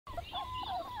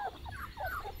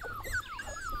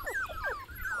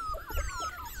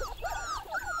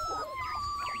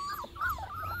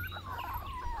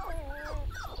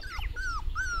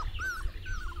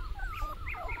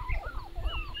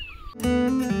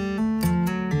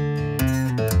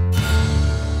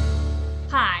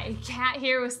Kat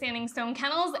here with Standing Stone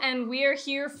Kennels, and we are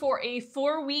here for a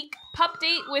 4-week pup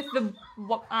date with the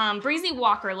Breezy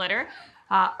Walker litter.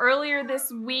 Earlier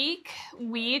this week,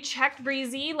 we checked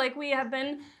Breezy like we have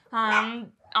been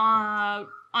on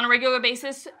a regular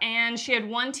basis, and she had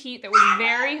one teat that was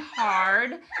very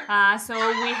hard. So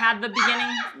we had the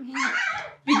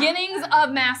beginnings of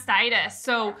mastitis.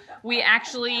 So we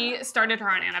actually started her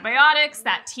on antibiotics.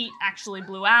 That teat actually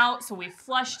blew out, so we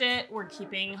flushed it. We're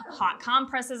keeping hot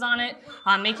compresses on it,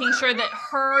 making sure that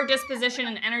her disposition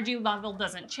and energy level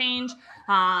doesn't change.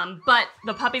 But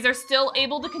the puppies are still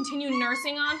able to continue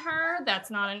nursing on her.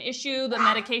 That's not an issue. The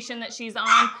medication that she's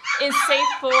on is safe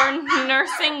for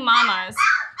nursing mamas.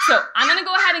 So I'm gonna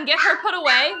go ahead and get her put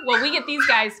away while we get these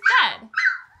guys fed.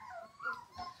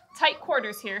 Tight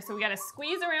quarters here, so we gotta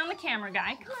squeeze around the camera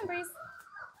guy. Come on, Breeze.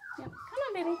 Yep. Come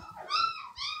on, baby.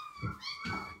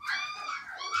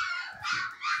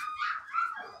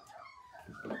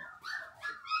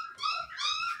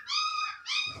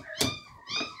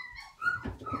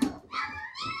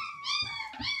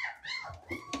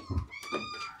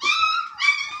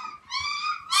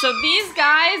 So these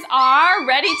guys are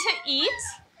ready to eat.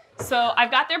 So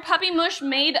I've got their puppy mush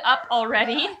made up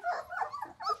already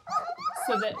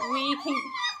so that we can,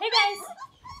 hey guys,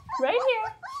 right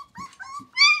here.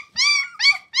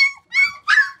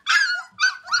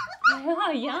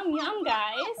 Oh, yum, yum,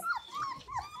 guys.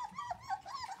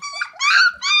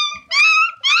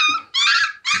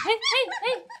 Hey, hey,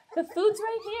 hey, the food's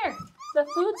right here. The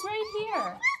food's right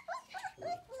here.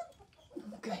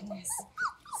 Oh, goodness.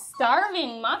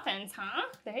 Starving muffins, huh?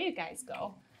 There you guys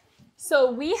go.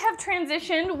 So we have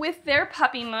transitioned with their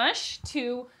puppy mush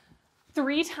to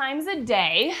 3 times a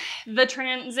day. The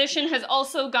transition has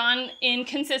also gone in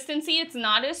consistency. It's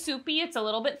not as soupy, it's a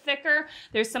little bit thicker.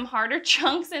 There's some harder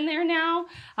chunks in there now.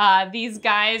 These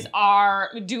guys are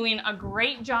doing a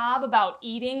great job about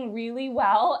eating really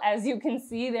well. As you can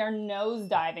see, they're nose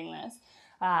diving this.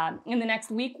 In the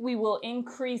next week, we will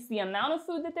increase the amount of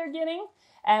food that they're getting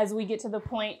as we get to the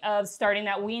point of starting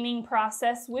that weaning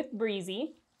process with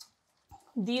Breezy.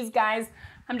 These guys,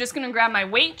 I'm just gonna grab my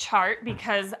weight chart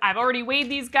because I've already weighed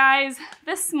these guys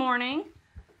this morning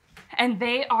and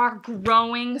they are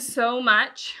growing so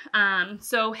much.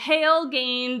 So Hale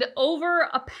gained over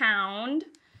a pound,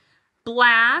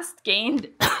 Blast gained,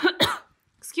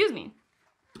 excuse me,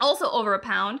 also over a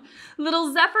pound.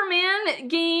 Little Zephyrman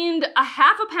gained a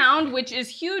 ½ pound, which is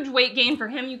huge weight gain for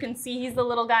him. You can see he's the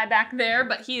little guy back there,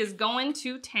 but he is going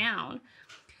to town.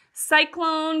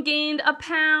 Cyclone gained a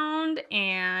pound,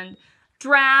 and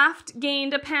Draft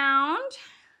gained a pound.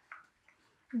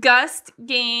 Gust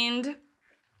gained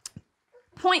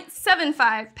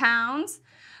 0.75 pounds.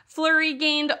 Flurry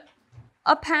gained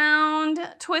a pound.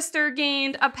 Twister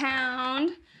gained a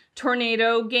pound.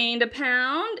 Tornado gained a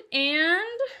pound,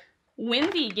 and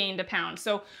Windy gained a pound.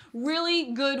 So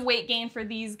really good weight gain for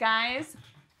these guys.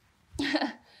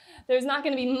 There's not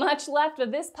going to be much left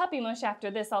of this puppy mush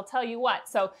after this, I'll tell you what.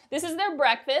 So this is their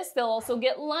breakfast. They'll also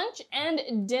get lunch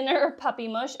and dinner puppy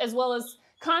mush, as well as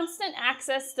constant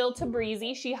access still to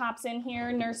Breezy. She hops in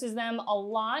here, nurses them a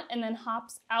lot, and then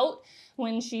hops out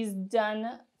when she's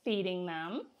done feeding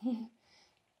them.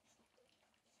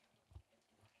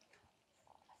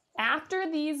 After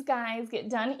these guys get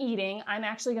done eating, I'm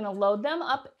actually gonna load them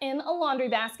up in a laundry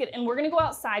basket, and we're gonna go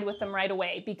outside with them right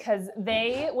away because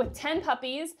they, with 10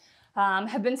 puppies,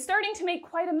 have been starting to make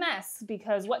quite a mess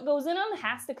because what goes in them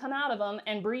has to come out of them,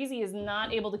 and Breezy is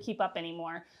not able to keep up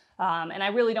anymore. And I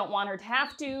really don't want her to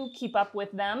have to keep up with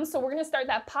them. So we're gonna start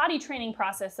that potty training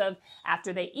process of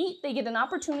after they eat, they get an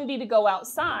opportunity to go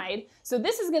outside. So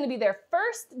this is gonna be their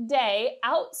first day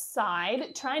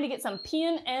outside trying to get some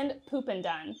peeing and pooping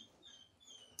done.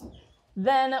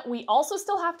 Then we also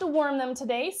still have to warm them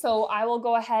today, so I will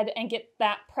go ahead and get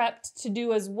that prepped to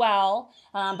do as well.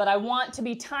 But I want to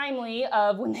be timely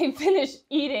of when they finish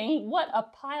eating. What a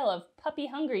pile of puppy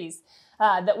hungries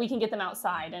that we can get them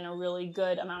outside in a really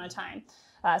good amount of time.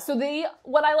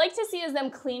 What I like to see is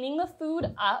them cleaning the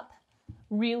food up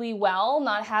really well,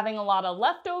 not having a lot of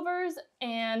leftovers,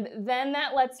 and then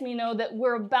that lets me know that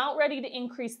we're about ready to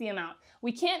increase the amount.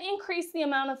 We can't increase the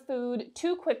amount of food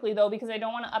too quickly though, because I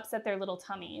don't want to upset their little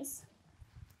tummies.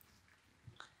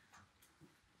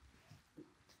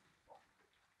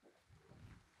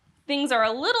 Things are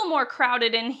a little more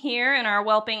crowded in here in our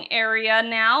whelping area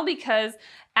now because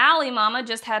Allie Mama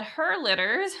just had her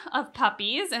litters of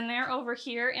puppies, and they're over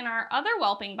here in our other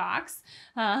whelping box.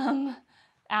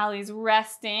 Allie's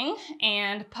resting,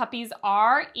 and puppies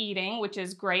are eating, which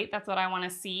is great. That's what I want to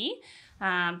see.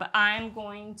 But I'm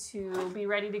going to be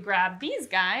ready to grab these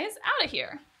guys out of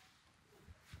here.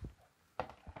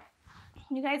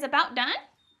 You guys about done?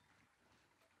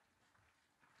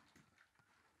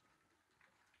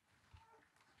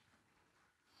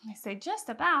 I say just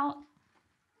about.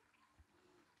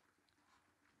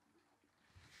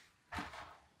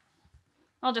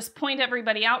 I'll just point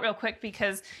everybody out real quick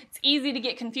because it's easy to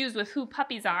get confused with who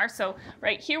puppies are. So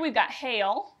right here we've got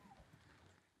Hail,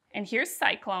 and here's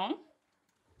Cyclone,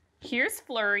 here's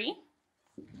Flurry,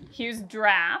 here's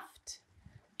Draft,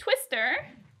 Twister,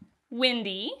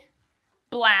 Windy,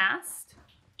 Blast,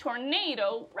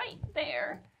 Tornado right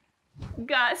there,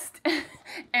 Gust,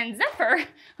 and Zephyr,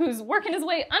 who's working his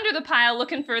way under the pile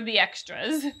looking for the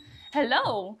extras.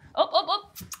 Hello.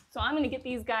 Oh. So I'm going to get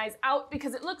these guys out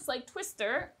because it looks like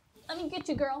Twister, let me get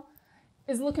you, girl,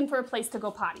 is looking for a place to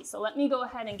go potty. So let me go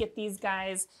ahead and get these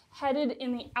guys headed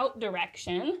in the out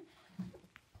direction.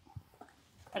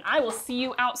 And I will see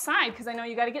you outside because I know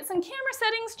you got to get some camera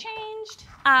settings changed.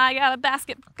 I got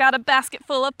a basket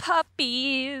full of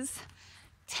puppies.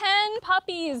 10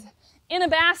 puppies in a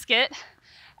basket,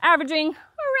 averaging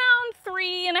around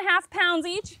 3.5 pounds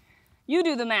each. You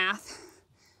do the math.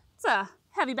 It's a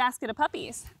heavy basket of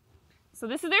puppies. So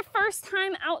this is their first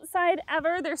time outside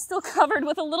ever. They're still covered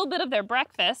with a little bit of their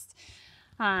breakfast,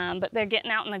 but they're getting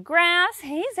out in the grass.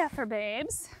 Hey, Zephyr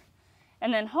babes.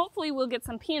 And then hopefully we'll get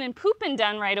some peeing and pooping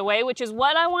done right away, which is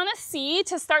what I want to see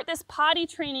to start this potty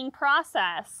training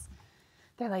process.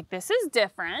 They're like, this is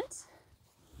different.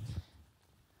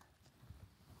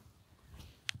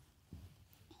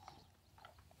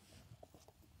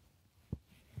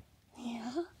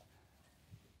 Yeah.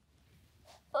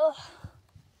 Ugh.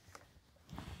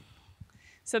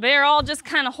 So they're all just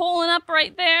kind of holing up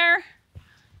right there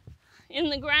in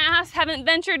the grass. Haven't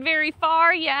ventured very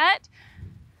far yet.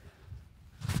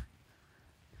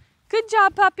 Good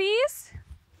job, puppies.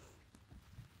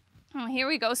 Oh, here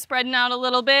we go, spreading out a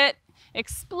little bit,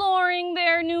 exploring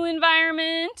their new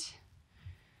environment.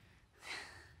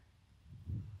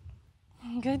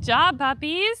 Good job,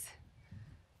 puppies.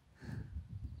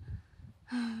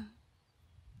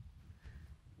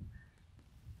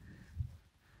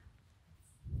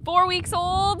 4 weeks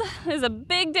old is a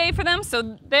big day for them.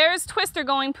 So there's Twister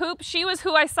going poop. She was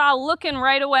who I saw looking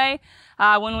right away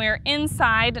when we were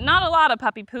inside. Not a lot of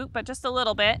puppy poop, but just a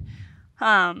little bit.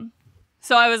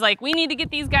 So I was like, we need to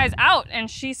get these guys out. And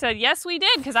she said, yes, we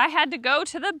did, because I had to go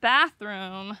to the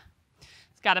bathroom.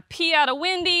 It's got a pee out of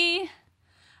Windy,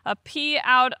 a pee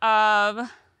out of,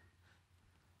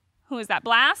 who is that,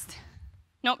 Blast?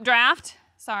 Nope, Draft,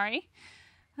 sorry.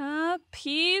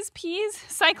 Peas.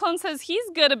 Cyclone says he's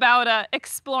good about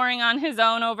exploring on his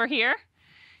own over here.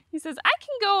 He says, I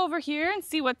can go over here and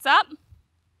see what's up.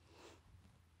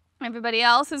 Everybody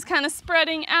else is kind of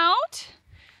spreading out.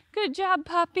 Good job,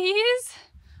 puppies.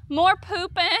 More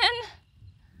pooping.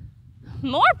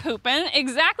 More pooping.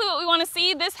 Exactly what we want to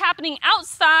see. This happening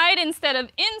outside instead of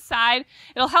inside.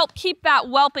 It'll help keep that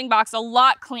whelping box a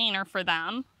lot cleaner for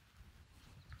them.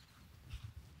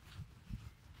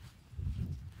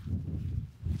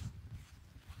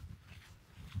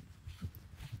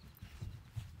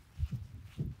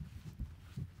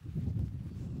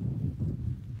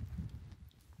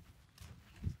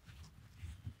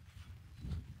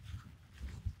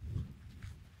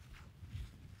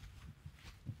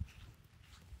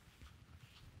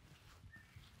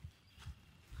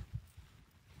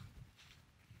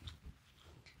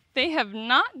 They have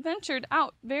not ventured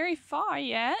out very far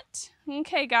yet.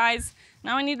 Okay, guys,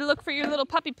 now I need to look for your little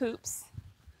puppy poops.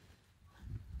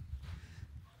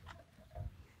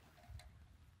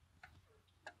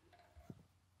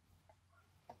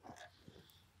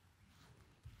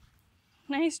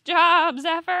 Nice job,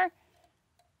 Zephyr.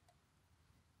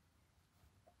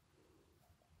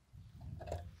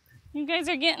 You guys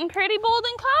are getting pretty bold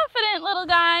and confident, little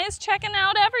guys, checking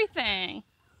out everything.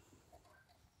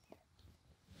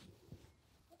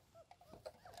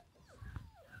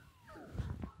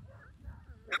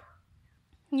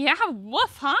 Yeah,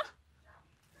 woof, huh?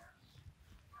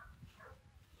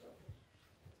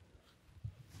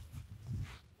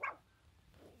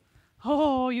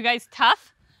 Oh, you guys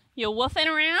tough? You woofing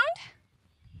around?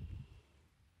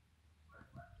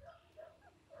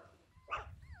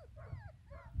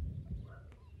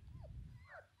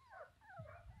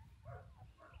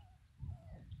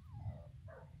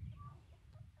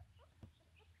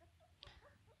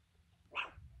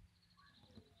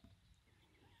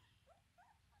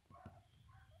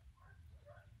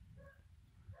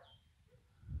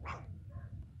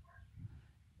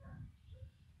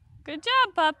 Good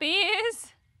job,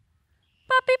 puppies.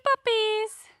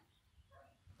 Puppies.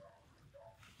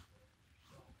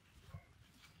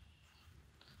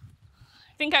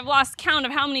 think I've lost count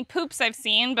of how many poops I've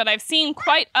seen, but I've seen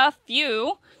quite a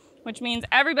few, which means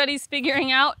everybody's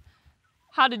figuring out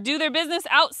how to do their business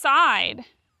outside.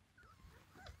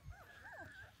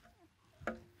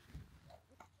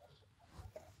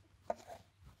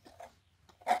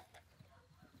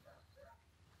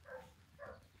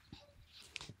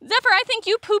 Zephyr, I think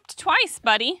you pooped twice,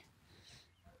 buddy.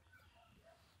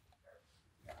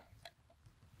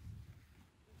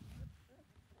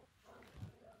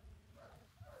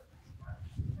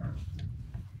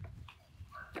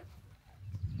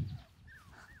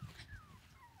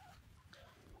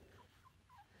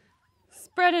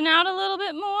 Spreading out a little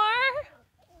bit more.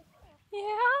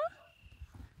 Yeah.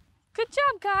 Good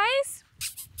job, guys.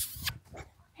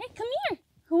 Hey, come here.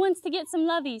 Who wants to get some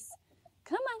lovies?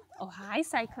 Come on. Oh, hi,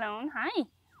 Cyclone. Hi.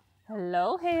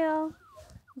 Hello, Hail.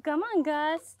 Come on,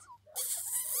 Gust.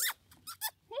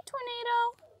 Hey, Tornado.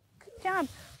 Good job.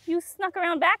 You snuck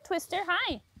around back, Twister.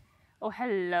 Hi. Oh,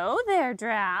 hello there,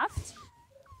 Draft.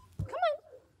 Come on.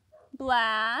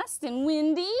 Blast and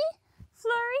Windy.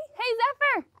 Flurry. Hey,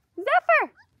 Zephyr.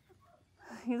 Zephyr.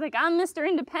 He's like, I'm Mr.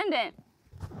 Independent.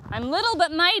 I'm little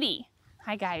but mighty.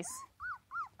 Hi, guys.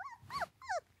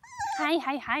 Hi,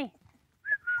 hi, hi.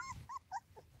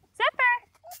 Zephyr.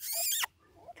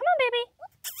 Come on, baby.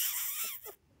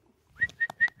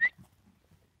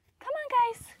 Come on,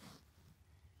 guys.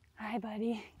 Hi,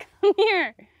 buddy. Come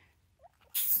here.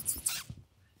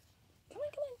 Come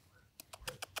on.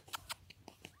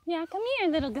 Yeah, come here,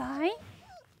 little guy.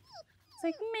 It's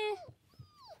like, meh.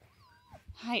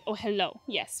 Hi. Oh, hello.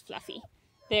 Yes, Fluffy.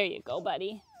 There you go,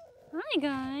 buddy. Hi,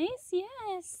 guys.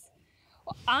 Yes.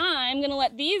 Well, I'm going to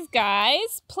let these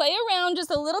guys play around just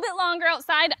a little bit longer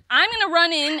outside. I'm going to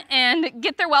run in and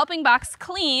get their whelping box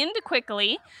cleaned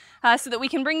quickly so that we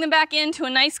can bring them back into a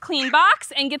nice clean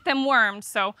box and get them wormed.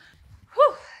 So,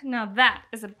 whew, now that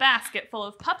is a basket full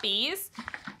of puppies.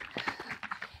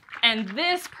 And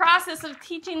this process of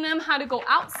teaching them how to go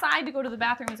outside to go to the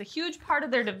bathroom is a huge part of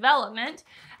their development,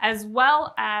 as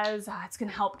well as it's going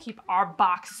to help keep our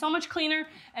box so much cleaner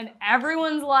and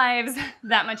everyone's lives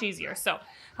that much easier. So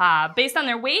based on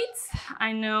their weights,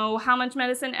 I know how much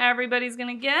medicine everybody's going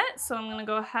to get. So I'm going to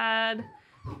go ahead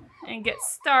and get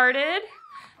started.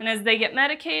 And as they get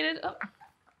medicated,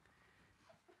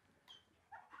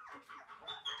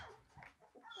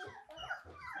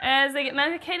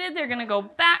 they're going to go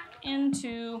back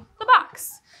into the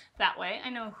box. That way I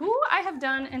know who I have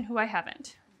done and who I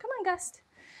haven't. Come on, Gust.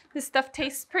 This stuff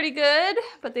tastes pretty good,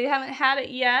 but they haven't had it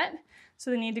yet.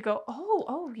 So they need to go,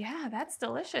 oh yeah, that's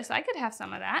delicious. I could have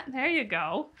some of that. There you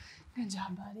go. Good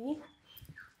job, buddy.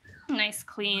 Nice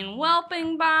clean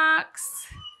whelping box.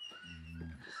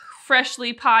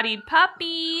 Freshly pottied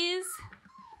puppies.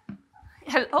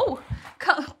 Oh,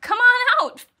 come on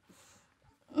out.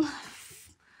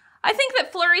 I think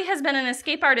that Flurry has been an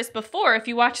escape artist before. If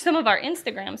you watch some of our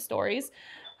Instagram stories,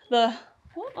 the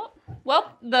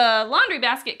laundry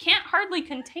basket can't hardly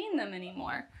contain them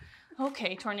anymore.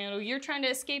 Okay, Tornado, you're trying to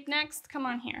escape next? Come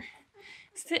on here.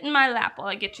 Sit in my lap while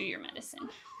I get you your medicine.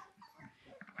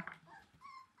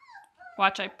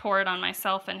 Watch, I pour it on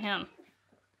myself and him.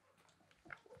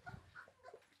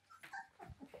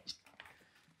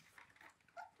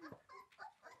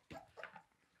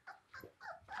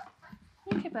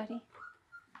 Okay, buddy.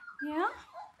 Yeah?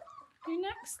 You're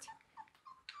next?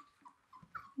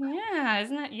 Yeah,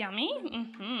 isn't that yummy?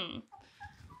 Mm-hmm.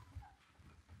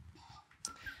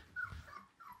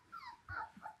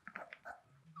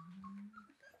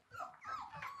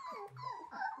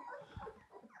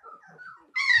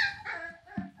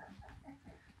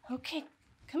 Okay,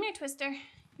 come here, Twister.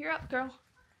 You're up, girl.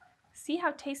 See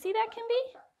how tasty that can be?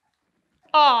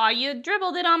 Aw, you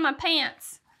dribbled it on my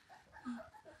pants.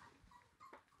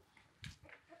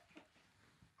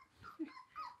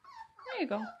 There you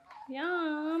go.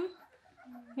 Yum.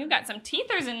 You've got some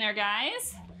teethers in there,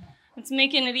 guys. It's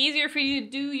making it easier for you to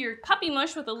do your puppy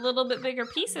mush with a little bit bigger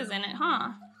pieces in it,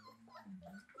 huh?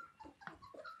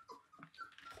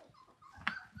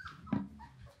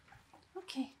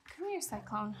 Okay, come here,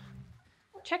 Cyclone.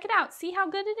 Check it out. See how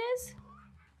good it is?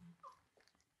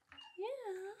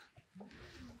 Yeah.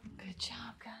 Good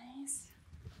job, guys.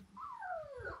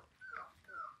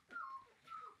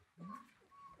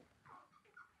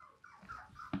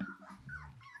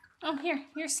 Oh, here,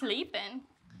 you're sleeping.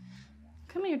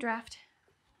 Come here, Draft.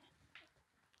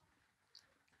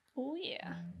 Oh,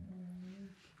 yeah.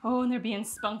 Oh, and they're being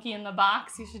spunky in the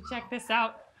box. You should check this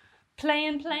out.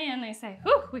 Playing, they say.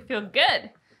 Whew, we feel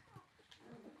good.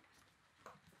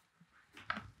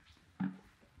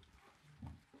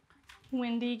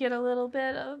 Windy, get a little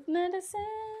bit of medicine.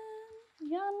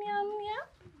 Yum, yum,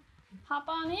 yum. Hop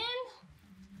on in.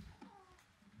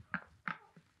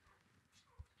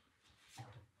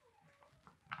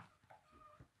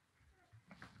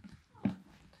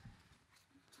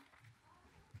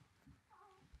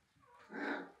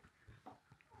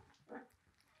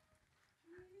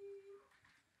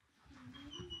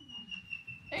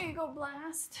 There you go,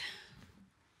 Blast.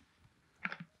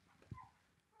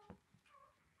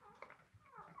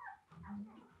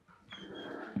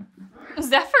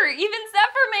 Zephyr, even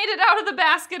Zephyr made it out of the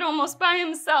basket almost by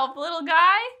himself, little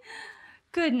guy.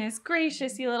 Goodness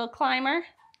gracious, you little climber.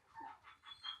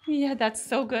 Yeah, that's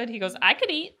so good. He goes, I could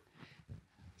eat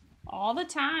all the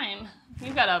time.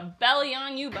 You've got a belly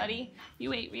on you, buddy.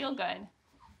 You ate real good.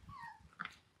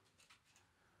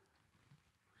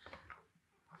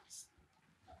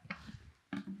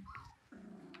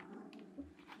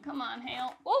 Come on,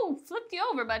 Hale. Oh, flipped you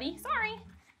over, buddy. Sorry.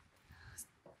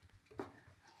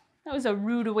 That was a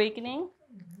rude awakening.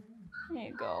 There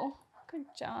you go. Good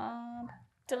job.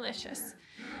 Delicious.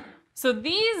 So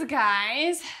these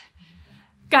guys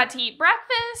got to eat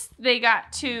breakfast. They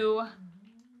got to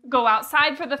go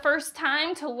outside for the first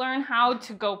time to learn how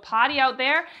to go potty out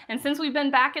there. And since we've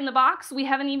been back in the box, we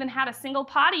haven't even had a single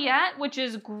potty yet, which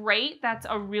is great. That's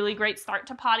a really great start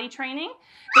to potty training.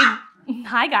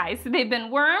 Hi guys, they've been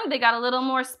wormed. They got a little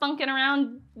more spunking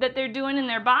around that they're doing in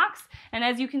their box. And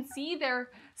as you can see, they're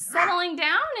settling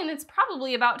down and it's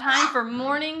probably about time for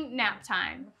morning nap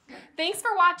time. Thanks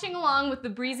for watching along with the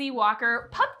Breezy Walker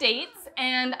Pup Dates.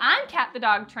 And I'm Kat the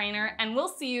dog trainer and we'll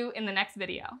see you in the next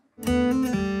video.